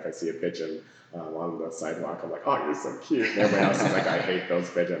things. Now, if I see a pigeon on the sidewalk, I'm like, "Oh, you're so cute." And everyone else is like, "I hate those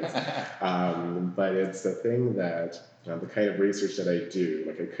pigeons." But it's the thing that the kind of research that I do.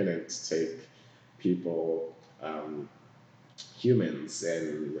 Like, I couldn't take people. Humans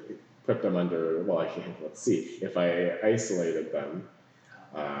and put them under, well, I can't, let's see, if I isolated them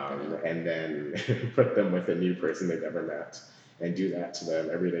and then put them with a new person they've never met and do that to them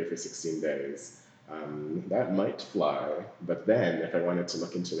every day for 16 days, that might fly. But then if I wanted to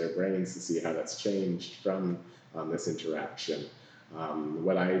look into their brains to see how that's changed from this interaction,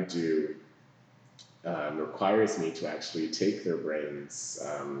 what I do requires me to actually take their brains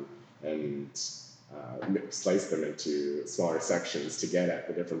and slice them into smaller sections to get at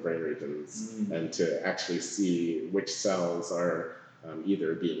the different brain regions and to actually see which cells are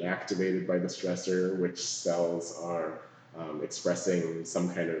either being activated by the stressor, which cells are expressing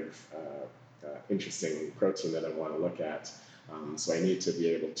some kind of interesting protein that I want to look at. So I need to be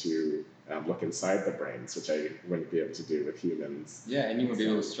able to look inside the brains, which I wouldn't be able to do with humans. Yeah, and you wouldn't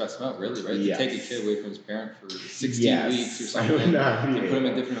be able to stress them out, really, right? Yes. To take a kid away from his parent for 16 Yes, weeks or I would something not be and put him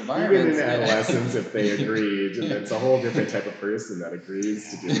in different Even environments. in adolescence, if they agreed, and it's a whole different type of person that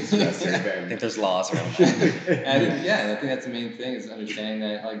agrees to do the stressor I than. think there's laws around that. And I think that's the main thing is understanding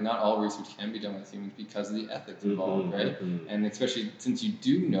that like not all research can be done with humans because of the ethics involved, right? And especially since you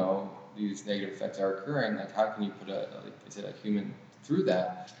do know these negative effects are occurring, like how can you put a human through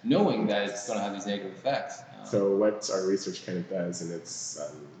that, knowing that it's going to have these negative effects? So what our research kind of does, and it's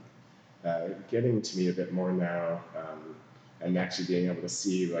getting to me a bit more now, and actually being able to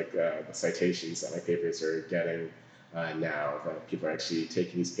see like the citations that my papers are getting now, that people are actually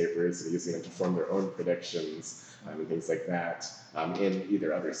taking these papers and using them to form their own predictions and things like that in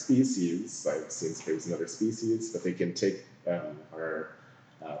either other species. I've seen papers in other species, but they can take our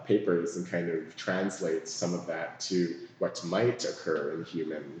papers and kind of translate some of that to what might occur in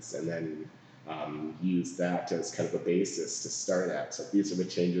humans, and then use that as kind of a basis to start at. So these are the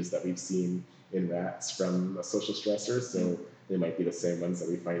changes that we've seen in rats from a social stressor, so they might be the same ones that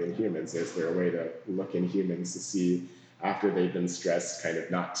we find in humans. Is there a way to look in humans to see after they've been stressed, kind of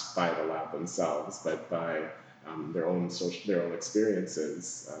not by the lab themselves, but by their own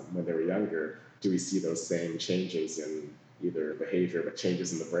experiences when they were younger? Do we see those same changes in either behavior, but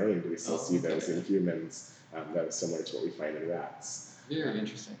changes in the brain? Do we still see those in humans that are similar to what we find in rats? Very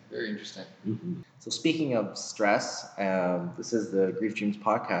interesting. Very interesting. So speaking of stress, this is the Grief Dreams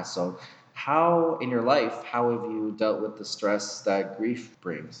podcast. So how in your life, how have you dealt with the stress that grief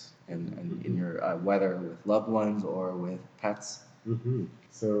brings and in your whether with loved ones or with pets?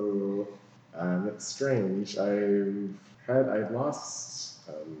 So it's strange. I've lost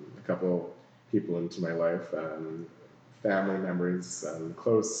a couple people into my life, family members,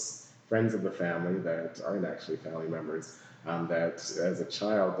 close friends of the family that aren't actually family members. That as a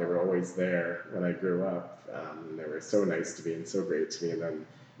child they were always there when I grew up. And they were so nice to me and so great to me, and then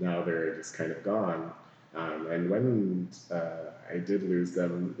now they're just kind of gone. And when I did lose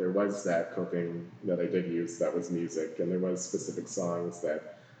them, there was that coping that I did use that was music, and there was specific songs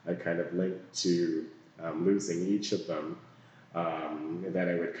that I kind of linked to losing each of them that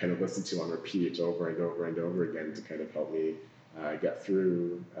I would kind of listen to on repeat over and over and over again to kind of help me get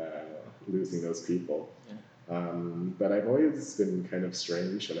through losing those people. Yeah. But I've always been kind of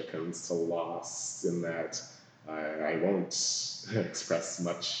strange when it comes to loss in that I won't express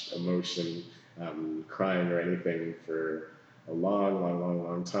much emotion, crying or anything for a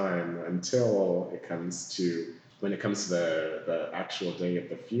long time until it comes to when it comes to the actual day of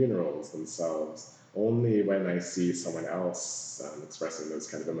the funerals themselves. Only when I see someone else expressing those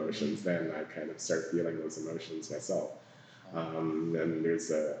kind of emotions, then I kind of start feeling those emotions myself. And there's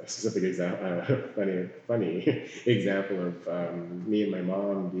a specific example, funny example of me and my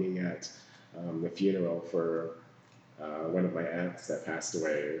mom being at the funeral for one of my aunts that passed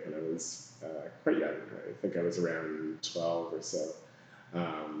away when I was quite young. I think I was around 12 or so.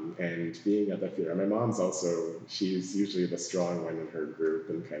 And being at that funeral, my mom's also, she's usually the strong one in her group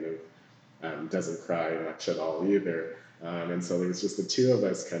and kind of doesn't cry much at all either. And so there was just the two of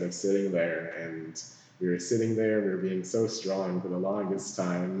us kind of sitting there, and we were sitting there, we were being so strong for the longest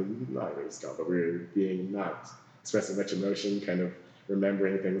time, not very strong, but we were being not expressing much emotion, kind of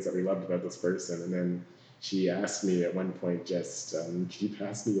remembering things that we loved about this person. And then she asked me at one point, just, "Can you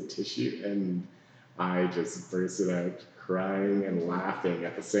pass me a tissue?" And I just bursted out crying and laughing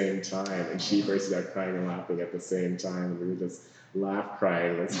at the same time, and she bursted out crying and laughing at the same time, and we were just laugh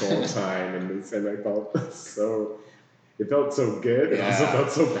crying this whole time, and I felt so. It felt so good. It also Yeah.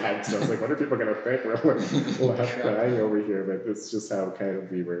 felt so bad because I was like, "What are people gonna think? We're laugh crying over here." But it's just how kind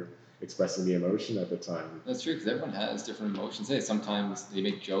of we were expressing the emotion at the time. That's true because everyone has different emotions. Hey, sometimes they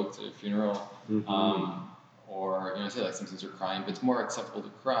make jokes at a funeral, or say like sometimes you're crying, but it's more acceptable to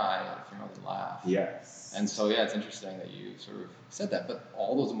cry at a funeral than laugh. Yes. And so yeah, it's interesting that you sort of said that, but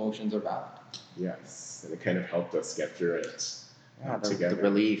all those emotions are valid. Yes, and it kind of helped us get through it Yeah, the together.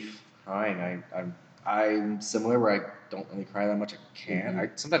 relief, crying. I'm similar where I don't really cry that much. I can.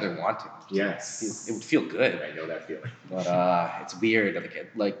 I sometimes I want to. Yes. It would feel good. I know that feeling. But it's weird.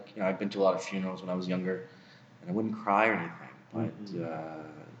 I've been to a lot of funerals when I was younger, and I wouldn't cry or anything. But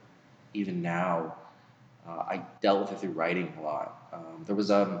even now, I dealt with it through writing a lot. There was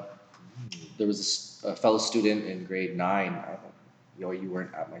a fellow student in grade 9. I don't know, you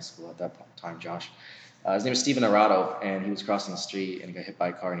weren't at my school at that time, Josh. His name was Stephen Arado, and he was crossing the street and he got hit by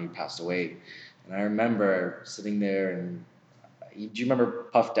a car and he passed away. And I remember sitting there and do you remember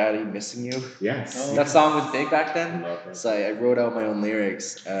Puff Daddy Missing You? Yes. Oh. That song was big back then. I love that. So I wrote out my own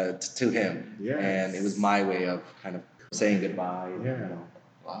lyrics to him. Yes. And it was my way of kind of saying goodbye. Yeah.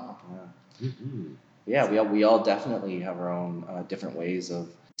 Wow. Yeah, we all definitely have our own different ways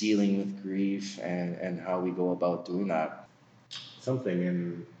of dealing with grief and how we go about doing that. Something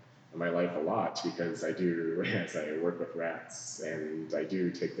in my life a lot because I do, as I work with rats and I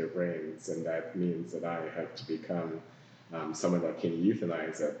do take their brains, and that means that I have to become someone that can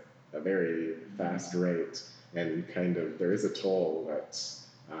euthanize at a very fast rate, and kind of there is a toll that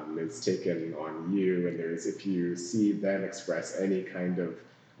is taken on you, and there's if you see them express any kind of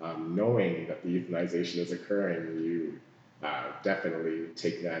knowing that the euthanization is occurring, you definitely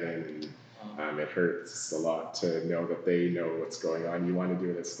take that in, and it hurts a lot to know that they know what's going on. You want to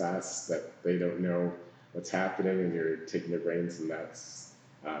do it as fast that they don't know what's happening, and you're taking their brains, and that's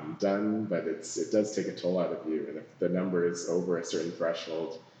done. But it does take a toll out of you, and if the number is over a certain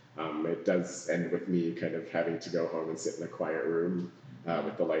threshold, it does end with me kind of having to go home and sit in a quiet room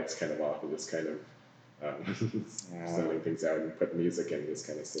with the lights kind of off and just kind of sending things out and put music in and just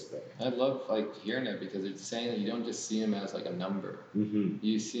kind of sit there. I love hearing it because it's saying that you don't just see him as like a number. Mm-hmm.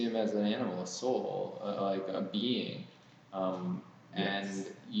 You see him as an animal, a soul, like a being, and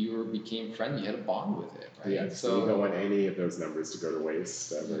you became friendly. You had a bond with it, right? Yeah. So you don't want any of those numbers to go to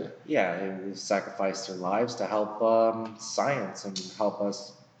waste ever. Yeah, they sacrificed their lives to help science and help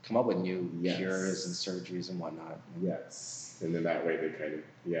us come up with new cures and surgeries and whatnot. Yes, and then that way they kind of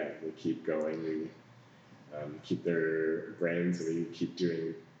they keep going. We keep their brains, and we keep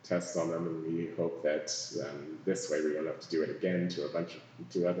doing tests on them, and we hope that this way we don't have to do it again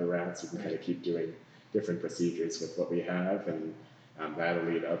to other rats. We can kind of keep doing different procedures with what we have, and that'll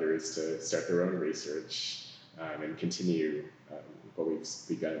lead others to start their own research and continue what we've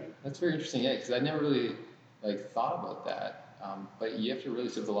begun. That's very interesting, yeah, because I never really thought about that. But you have to really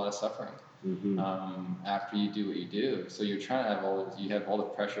sit with a lot of suffering after you do what you do. So you're trying to have all the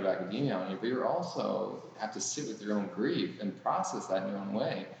pressure of academia on you, but you also have to sit with your own grief and process that in your own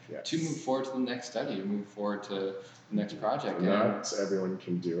way to move forward to the next study, to move forward to the next project. Not everyone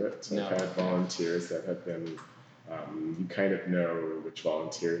can do it. No. I've had volunteers that have been. You kind of know which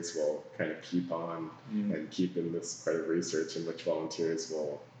volunteers will kind of keep on and keep in this part of research, and which volunteers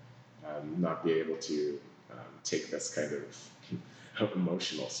will not be able to take this kind of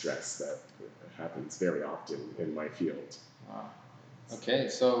emotional stress that happens very often in my field. Wow. Okay,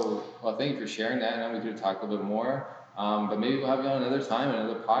 so thank you for sharing that. I know we could talk a little bit more, but maybe we'll have you on another time,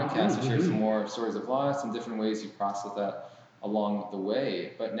 another podcast to share some more stories of loss and different ways you process that along the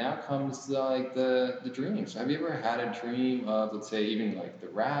way. But now comes the dream. So have you ever had a dream of, let's say, even the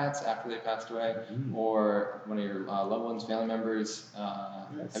rats after they passed away, or one of your loved ones, family members?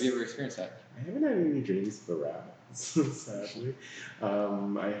 Yes. Have you ever experienced that? I haven't had any dreams of the rats, sadly.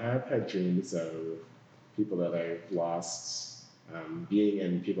 I have had dreams of people that I've lost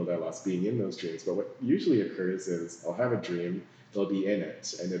people that I lost being in those dreams. But what usually occurs is I'll have a dream, they'll be in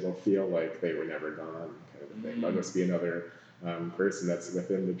it, and it'll feel like they were never gone, kind of a thing. There'll just be another person that's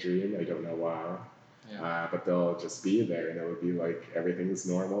within the dream. I don't know why. Yeah. But they'll just be there, and it'll be like everything's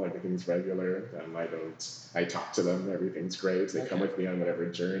normal, everything's regular. I talk to them, everything's great. They come with me on whatever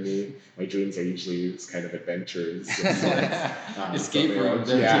journey. My dreams are usually kind of adventures. Escape rooms.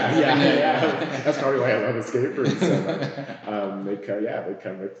 Yeah. That's probably why I love escape rooms so much. They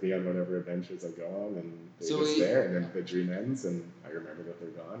come with me on whatever adventures I go on, and they're just there, and then the dream ends, and I remember that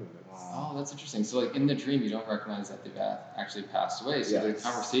they're gone. And oh, that's interesting. So, like in the dream, you don't recognize that they've actually passed away. So the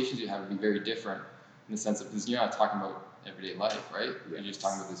conversations you have would be very different in the sense of, because you're not talking about everyday life, right? Yes. You're just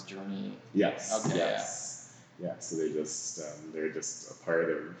talking about this journey. Yes. Okay. Yes. Yeah. So they're just a part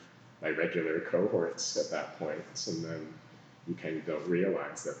of my regular cohorts at that point, and then you kind of don't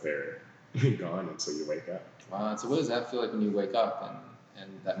realize that they're gone until you wake up. Wow. So what does that feel like when you wake up and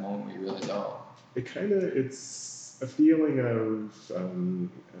that moment where you realize, oh? It's a feeling of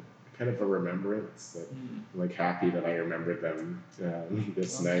kind of a remembrance that I'm like happy that I remembered them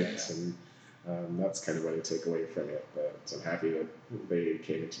this night, and that's kind of what I take away from it. But I'm happy that they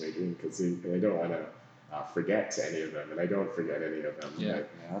came into my dream, because I don't want to forget any of them, and I don't forget any of them. Yeah.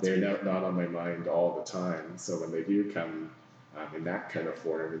 They're not on my mind all the time. So when they do come in that kind of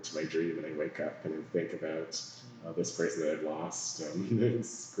form into my dream, and I wake up and I think about this person that I've lost,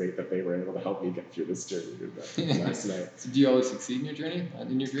 it's great that they were able to help me get through this journey last night. So do you always succeed in your journey,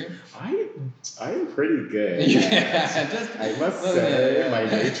 in your dream? I'm pretty good. I must say, my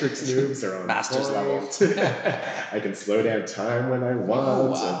matrix moves are on master's level. I can slow down time when I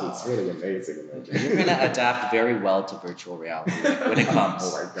want, and it's really amazing. You're going to adapt very well to virtual reality when it comes.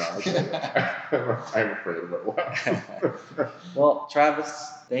 Oh my gosh, I'm afraid of it. Well, Travis,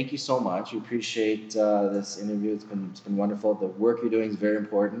 thank you so much. We appreciate this interview. It's been wonderful. The work you're doing is very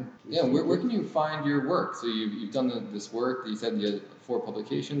important. Yeah, where can you find your work? So you've done this work. You said you had 4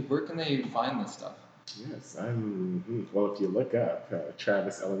 publications. Where can they find this stuff? Yes, well, if you look up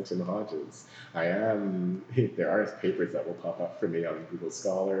Travis Ellington Hodges, there are papers that will pop up for me on Google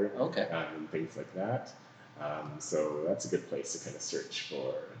Scholar, and things like that. So that's a good place to kind of search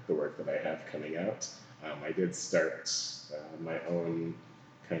for the work that I have coming out. I did start my own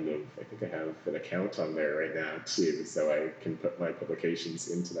kind of, I think I have an account on there right now too, so I can put my publications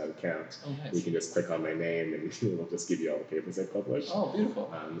into that account. Oh, nice. You can just click on my name and it will just give you all the papers I publish. Oh, beautiful.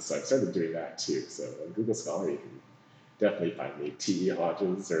 So I've started doing that too. So on Google Scholar, you can definitely find me, T.E.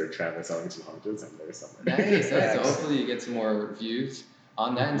 Hodges or Travis Ellington Hodges. I'm there somewhere. Nice. So hopefully you get some more views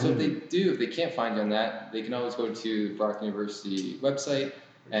on that. And so if they can't find you on that, they can always go to Brock University website,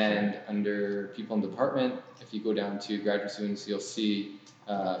 and under people in the department, if you go down to graduate students, you'll see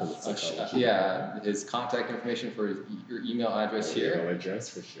his contact information for your email address here. Email address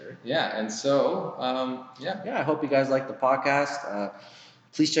for sure. Yeah, and so I hope you guys like the podcast.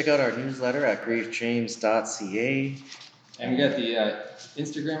 Please check out our newsletter at griefdreams.ca. And we got the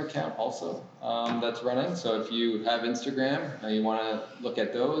Instagram account also that's running. So if you have Instagram and you want to look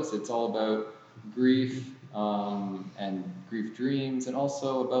at those, it's all about grief and grief dreams, and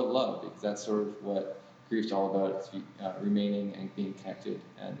also about love, because that's sort of what grief's all about. It's remaining and being connected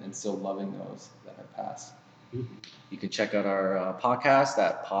and still loving those that have passed. You can check out our podcast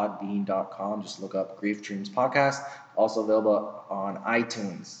at podbean.com. Just look up Grief Dreams Podcast. Also available on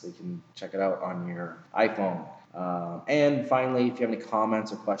iTunes. So you can check it out on your iPhone. And finally, if you have any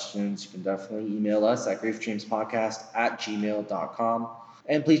comments or questions, you can definitely email us at griefdreamspodcast@gmail.com.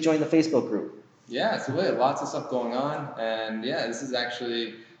 And please join the Facebook group. Yeah, so we have lots of stuff going on. And this is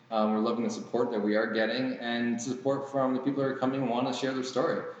actually, we're loving the support that we are getting, and support from the people that are coming and want to share their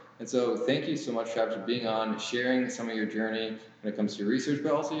story. And so thank you so much, Travis, for being on, sharing some of your journey when it comes to your research,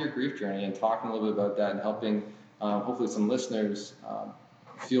 but also your grief journey, and talking a little bit about that, and helping hopefully some listeners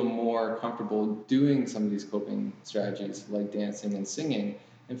feel more comfortable doing some of these coping strategies like dancing and singing,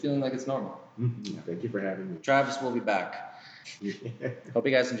 and feeling like it's normal. Mm-hmm. Thank you for having me. Travis will be back. Hope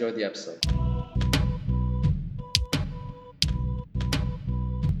you guys enjoyed the episode.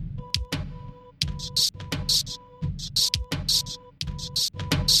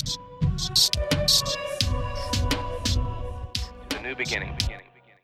 Beginning.